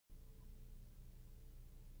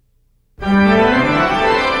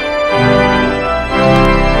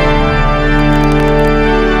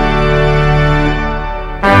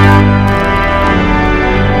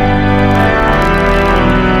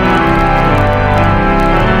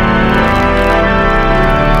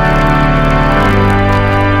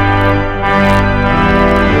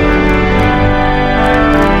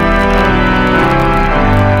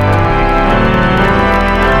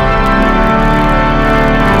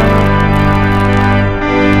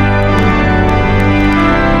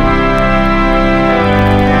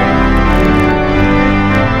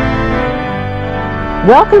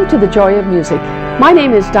Welcome to the Joy of Music. My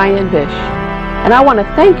name is Diane Bish, and I want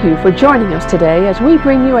to thank you for joining us today as we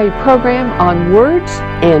bring you a program on words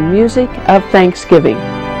and music of thanksgiving.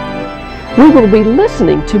 We will be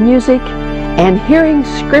listening to music and hearing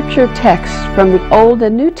scripture texts from the Old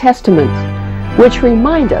and New Testaments, which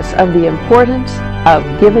remind us of the importance of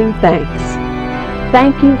giving thanks.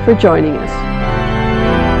 Thank you for joining us.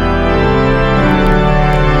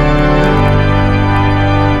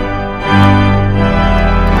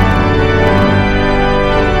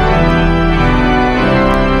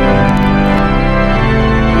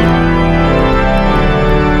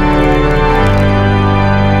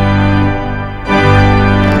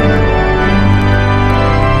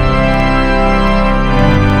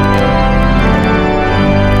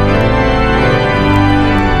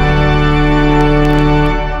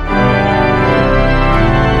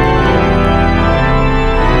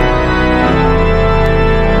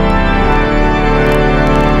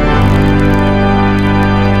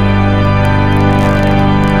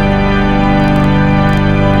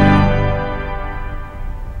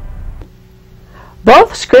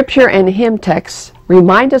 Both scripture and hymn texts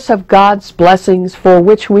remind us of God's blessings for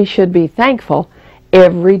which we should be thankful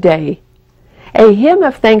every day. A hymn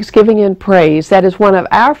of thanksgiving and praise that is one of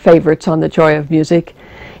our favorites on the Joy of Music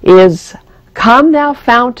is "Come Thou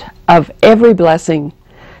Fount of Every Blessing,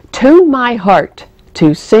 Tune my heart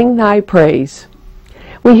to sing Thy praise."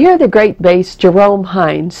 We hear the great bass Jerome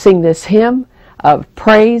Hines sing this hymn of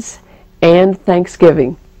praise and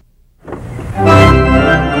thanksgiving.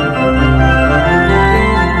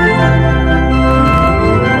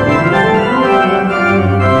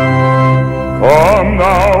 Come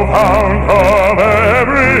thou fount of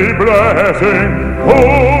every blessing,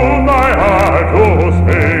 tune my heart to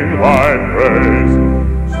sing thy praise.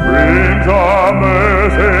 Streams of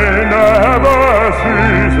mercy never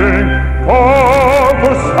ceasing, call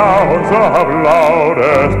for sounds of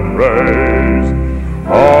loudest praise.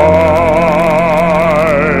 I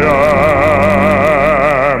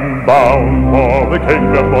am bound for the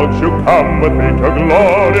kingdom, won't you come with me to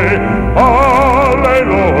glory?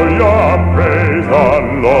 Hallelujah, praise the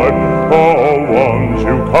Lord. Oh, won't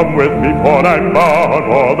you come with me, for I'm bound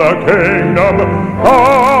for the kingdom.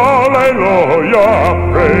 Hallelujah,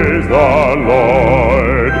 praise the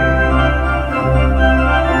Lord.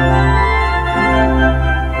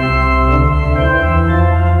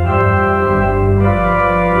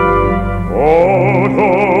 Oh, to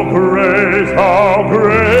praise how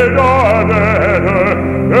great a debtor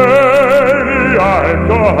daily I'm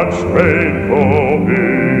constrained to be.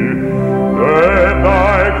 Let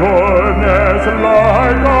thy goodness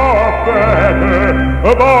like a fetter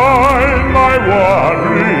bind my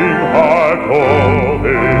wandering heart to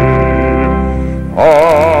thee. I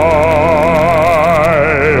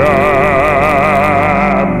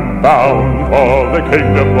am bound for the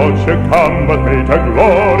kingdom, won't you come with me to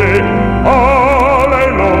glory?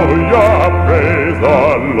 Hallelujah, praise the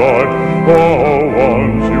Lord. Oh,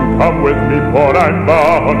 won't you come with me, for I'm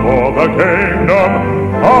bound for the kingdom.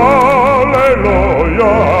 Hallelujah,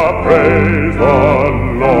 praise the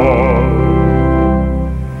Lord.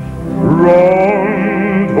 Wrong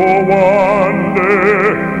to wander,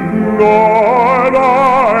 Lord, I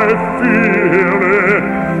feel it.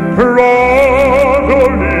 Wrong to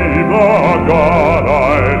leave the God I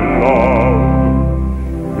love.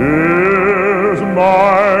 Here's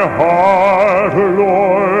my heart,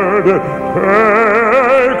 Lord,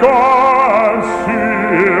 take and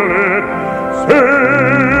seal it.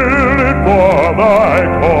 Seal it for thy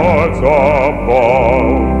cause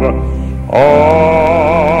above. I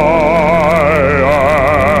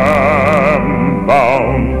am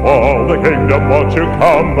bound for the kingdom, won't you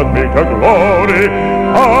come with me to glory?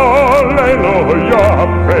 Hallelujah,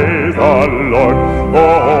 praise the Lord.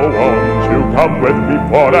 Oh, won't you come with me,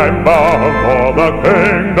 for I'm bound for the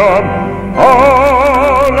kingdom. Hallelujah,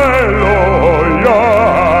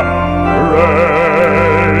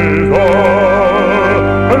 praise the Lord.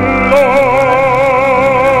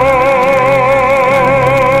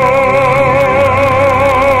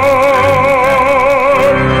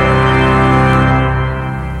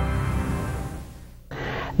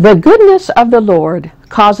 The goodness of the Lord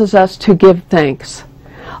causes us to give thanks.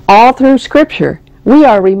 All through Scripture, we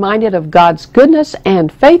are reminded of God's goodness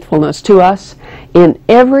and faithfulness to us in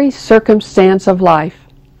every circumstance of life.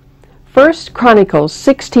 1 Chronicles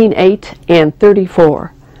 16:8 and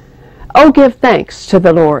 34. Oh, give thanks to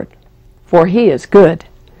the Lord, for he is good.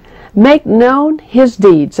 Make known his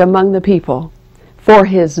deeds among the people, for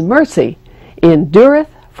his mercy endureth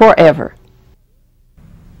forever.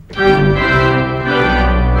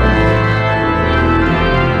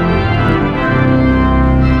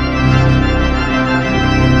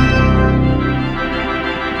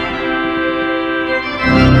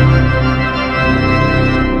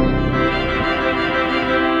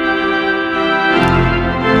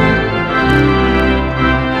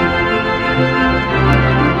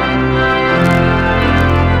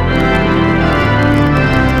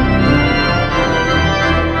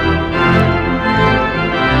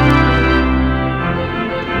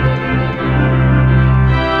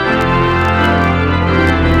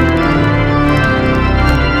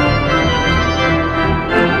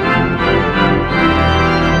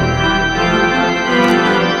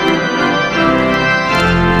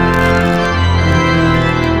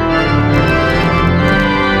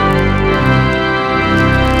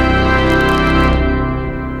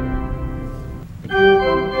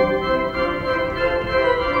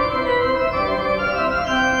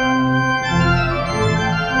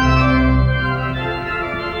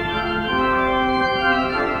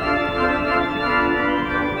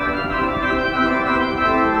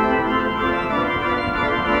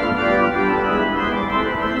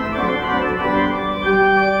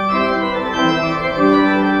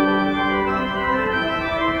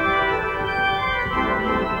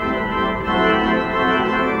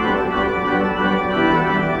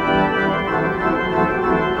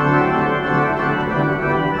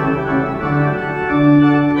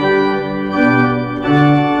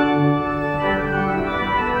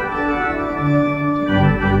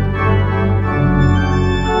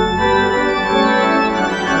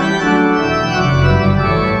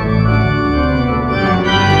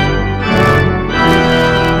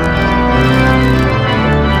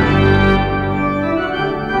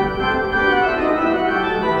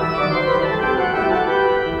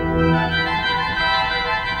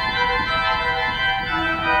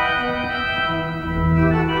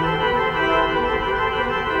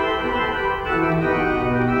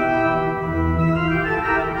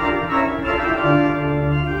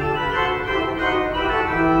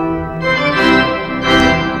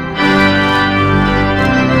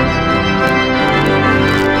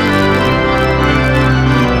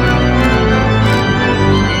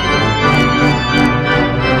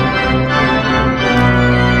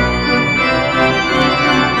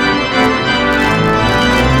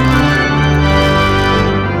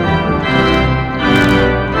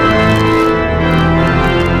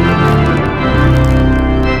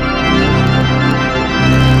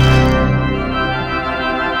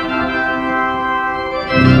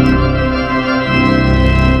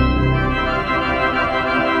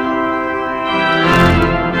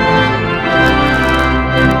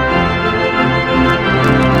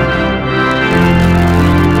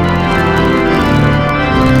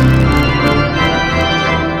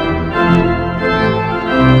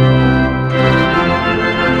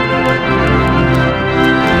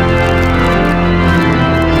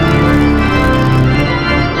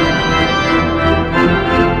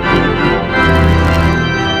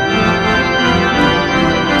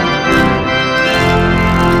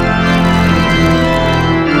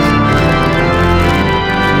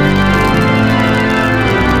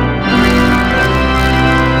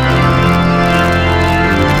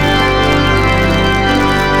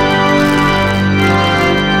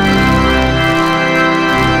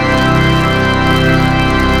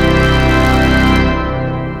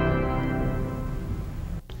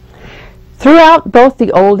 Throughout both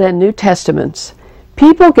the Old and New Testaments,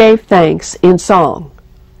 people gave thanks in song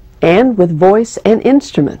and with voice and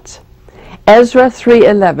instruments. Ezra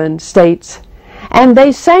 3:11 states, "And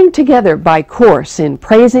they sang together by course in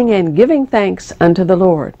praising and giving thanks unto the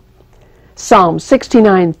Lord." Psalm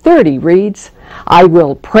 69:30 reads, "I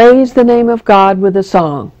will praise the name of God with a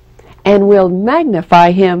song, and will magnify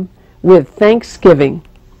him with thanksgiving."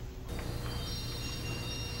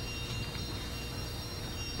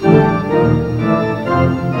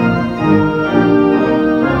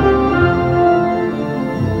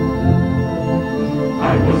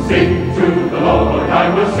 I will sing to the Lord, I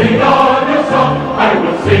will sing a new song. I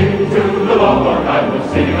will sing to the Lord, I will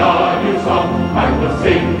sing a new song. I will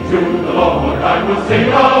sing to the Lord, I will sing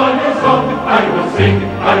a new song. I will sing,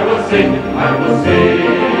 I will sing, I will sing.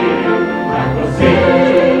 I will sing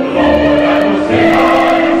to the Lord, I will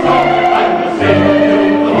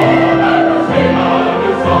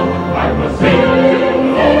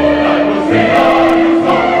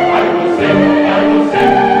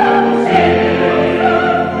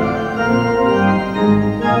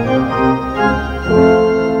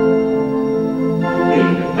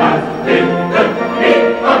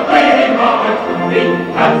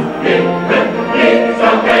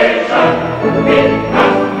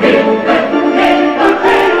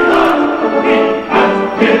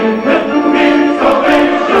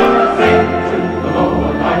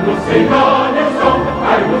sing a new song.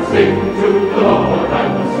 I will sing to the Lord, I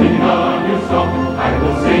will sing a new song. I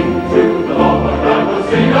will sing to the Lord, I will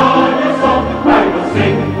sing a new song. I will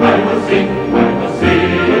sing, I will sing, I will sing.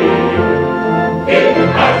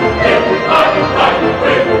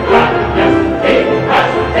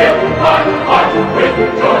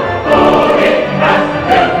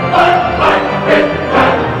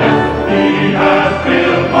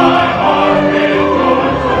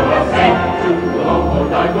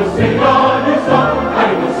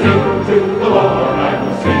 To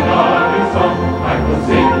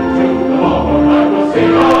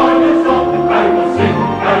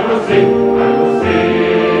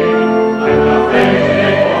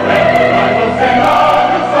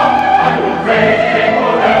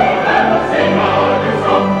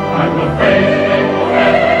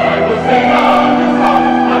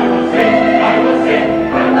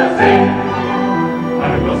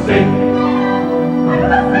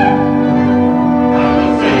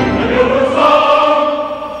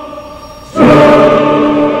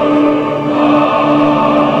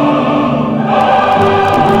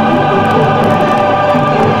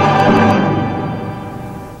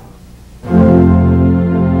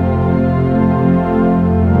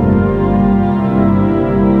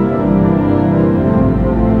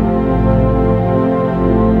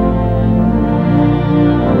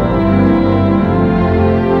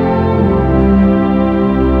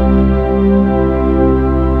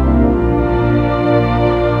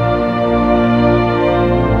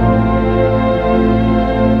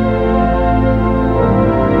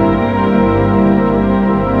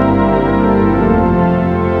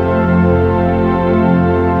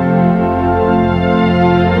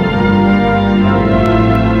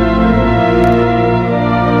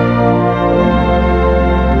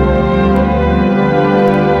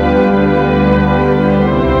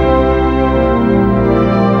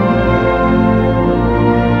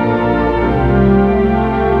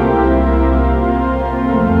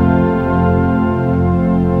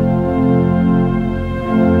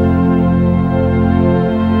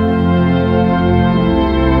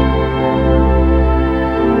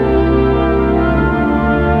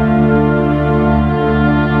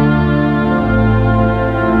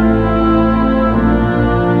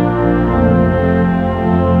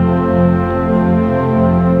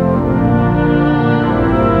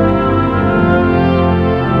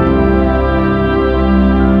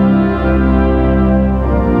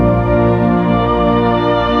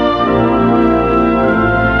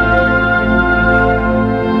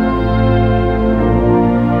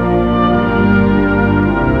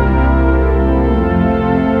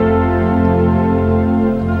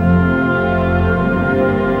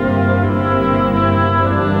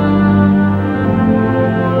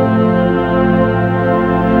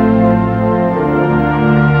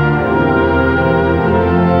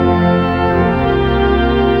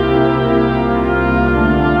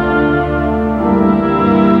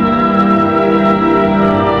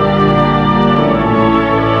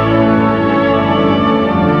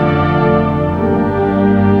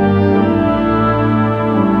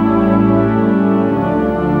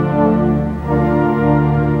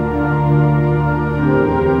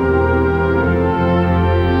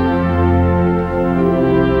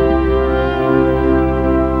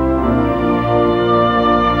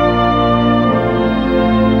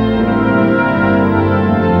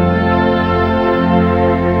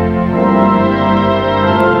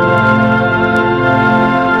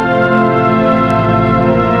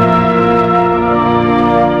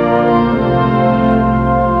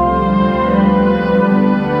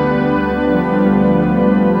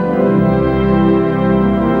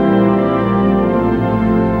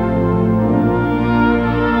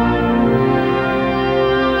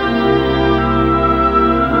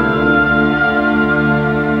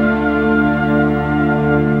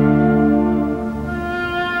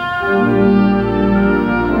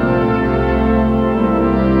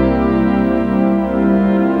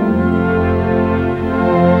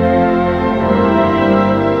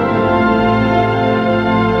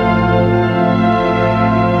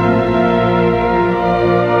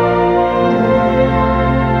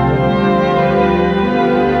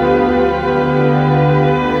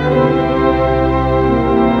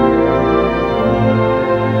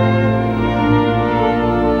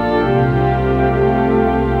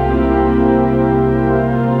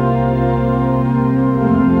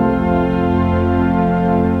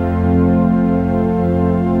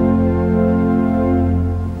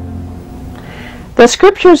The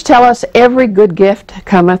Scriptures tell us every good gift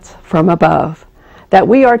cometh from above, that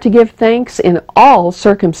we are to give thanks in all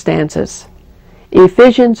circumstances.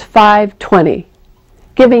 Ephesians 5:20,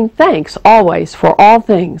 giving thanks always for all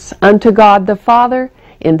things unto God the Father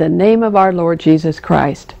in the name of our Lord Jesus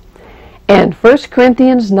Christ. And 1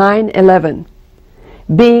 Corinthians 9:11,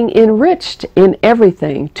 being enriched in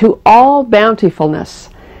everything to all bountifulness,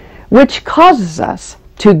 which causes us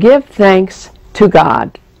to give thanks to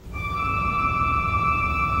God.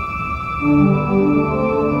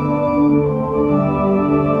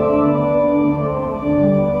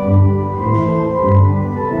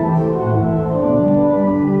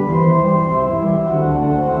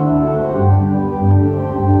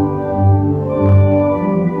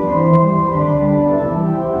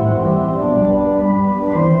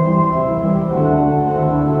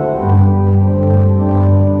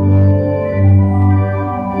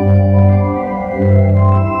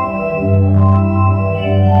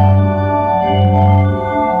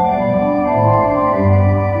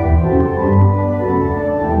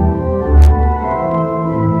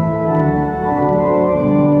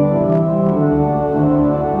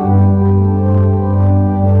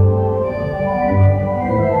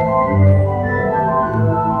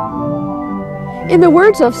 In the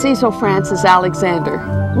words of Cecil Francis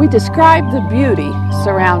Alexander, we describe the beauty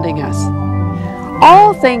surrounding us.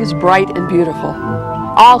 All things bright and beautiful,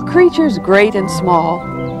 all creatures great and small,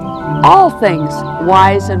 all things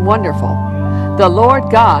wise and wonderful, the Lord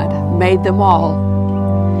God made them all.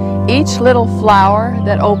 Each little flower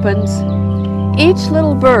that opens, each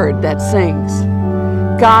little bird that sings,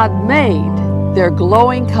 God made their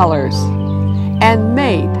glowing colors and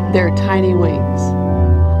made their tiny wings.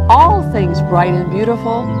 All things bright and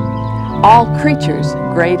beautiful, all creatures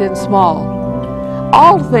great and small,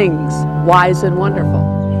 all things wise and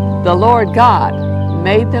wonderful, the Lord God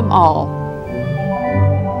made them all.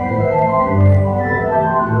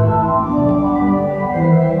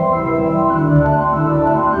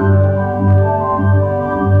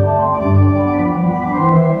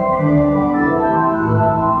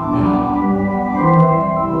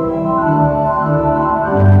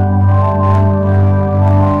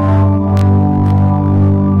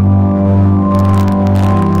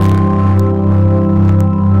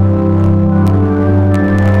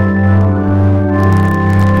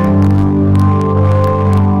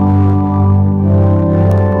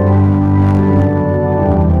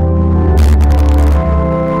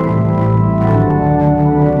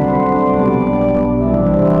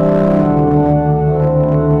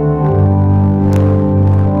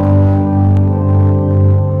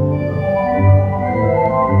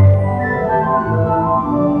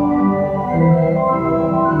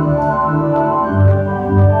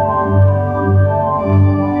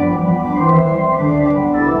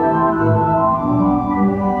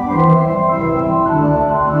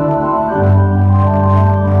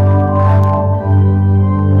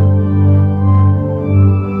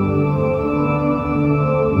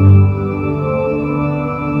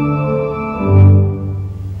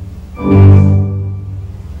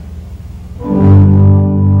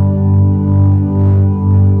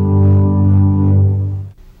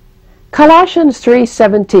 Colossians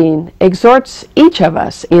 3:17 exhorts each of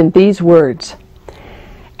us in these words,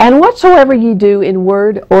 "And whatsoever ye do in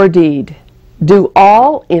word or deed, do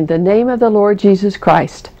all in the name of the Lord Jesus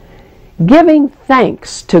Christ, giving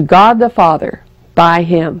thanks to God the Father by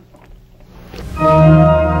Him."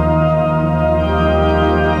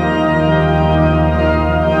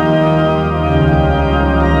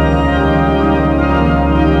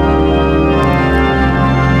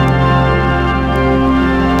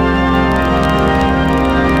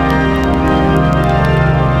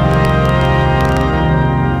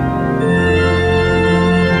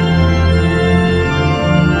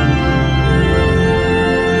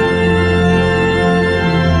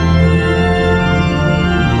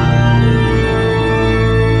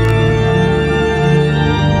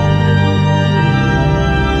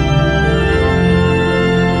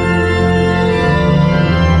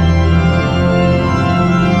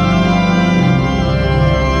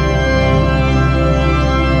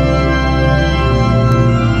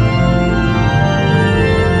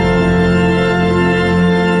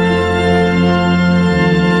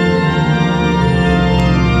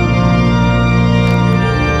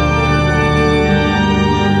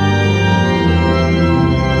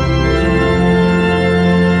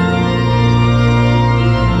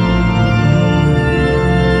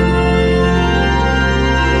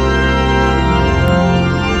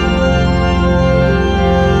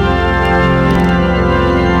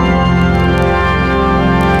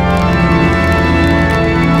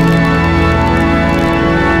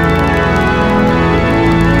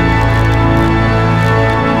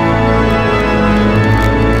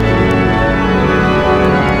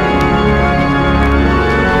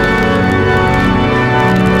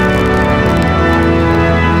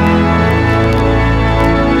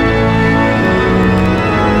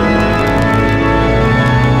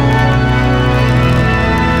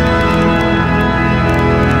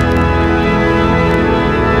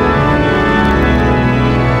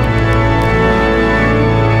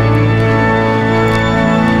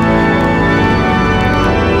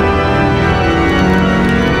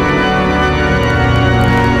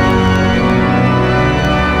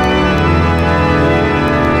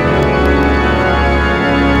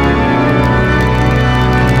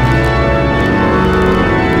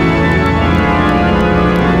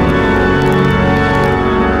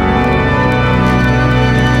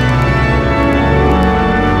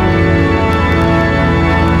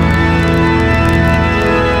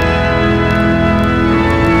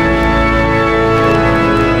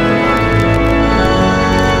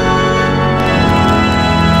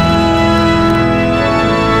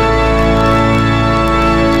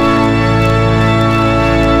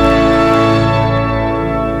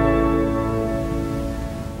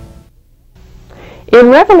 In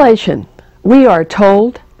Revelation, we are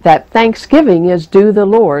told that thanksgiving is due the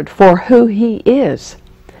Lord for who He is.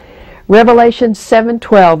 Revelation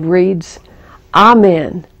 7:12 reads,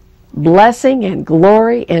 Amen. Blessing and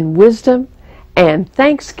glory and wisdom and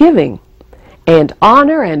thanksgiving and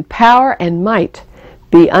honor and power and might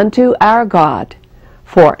be unto our God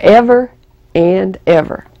forever and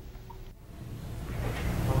ever.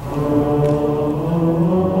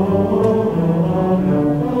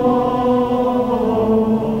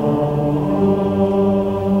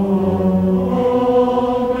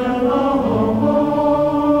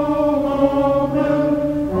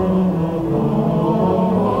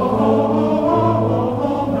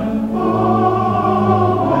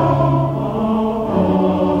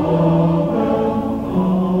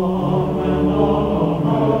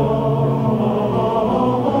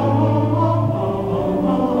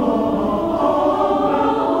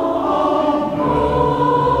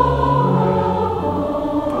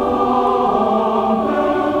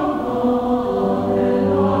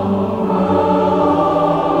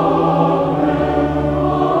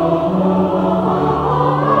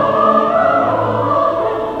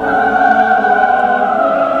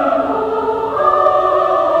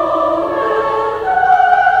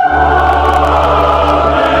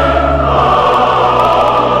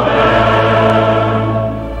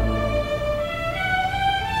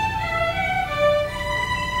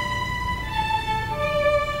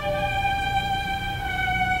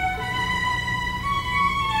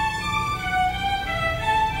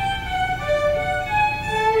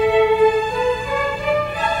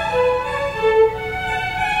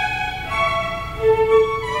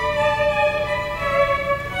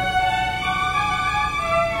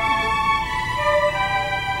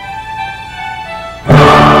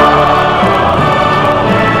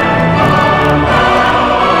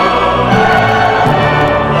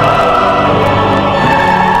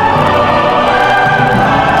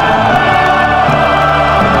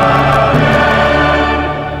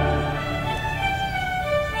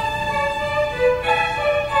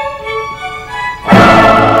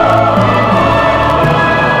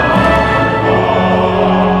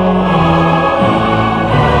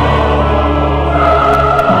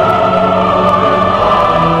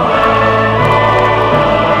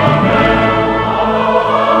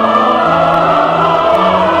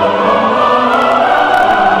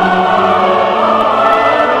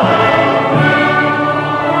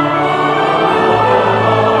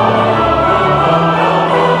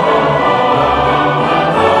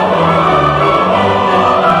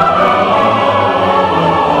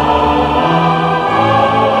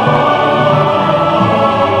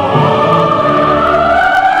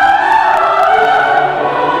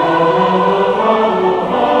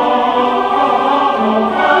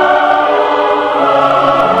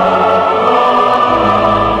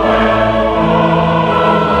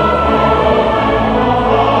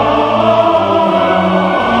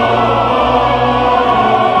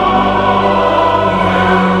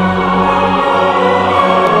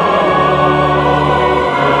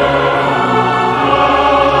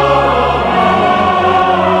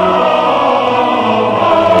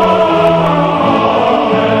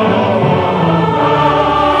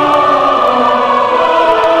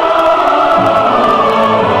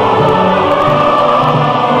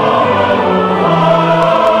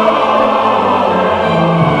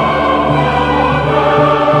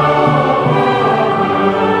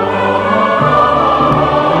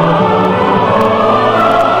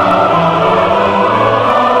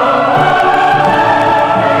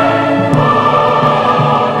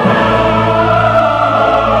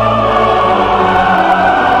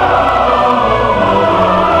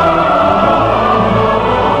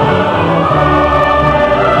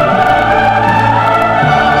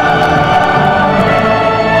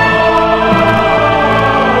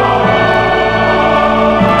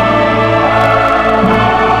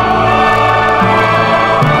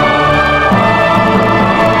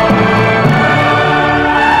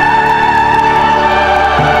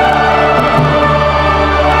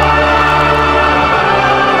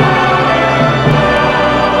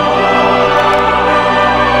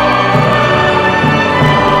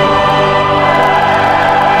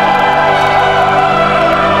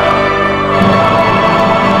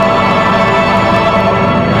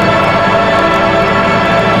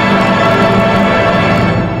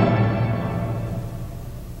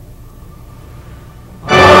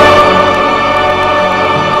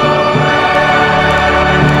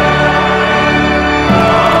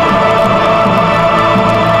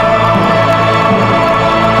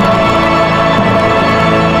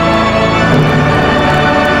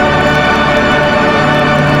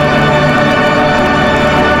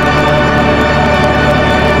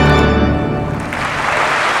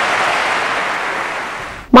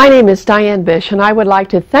 My name is Diane Bish, and I would like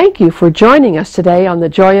to thank you for joining us today on The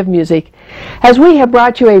Joy of Music, as we have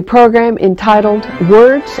brought you a program entitled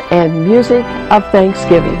Words and Music of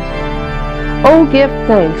Thanksgiving. Oh, give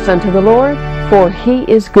thanks unto the Lord, for He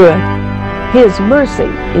is good. His mercy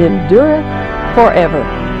endureth forever.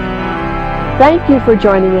 Thank you for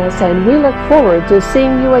joining us, and we look forward to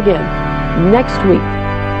seeing you again next week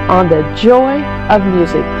on The Joy of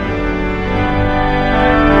Music.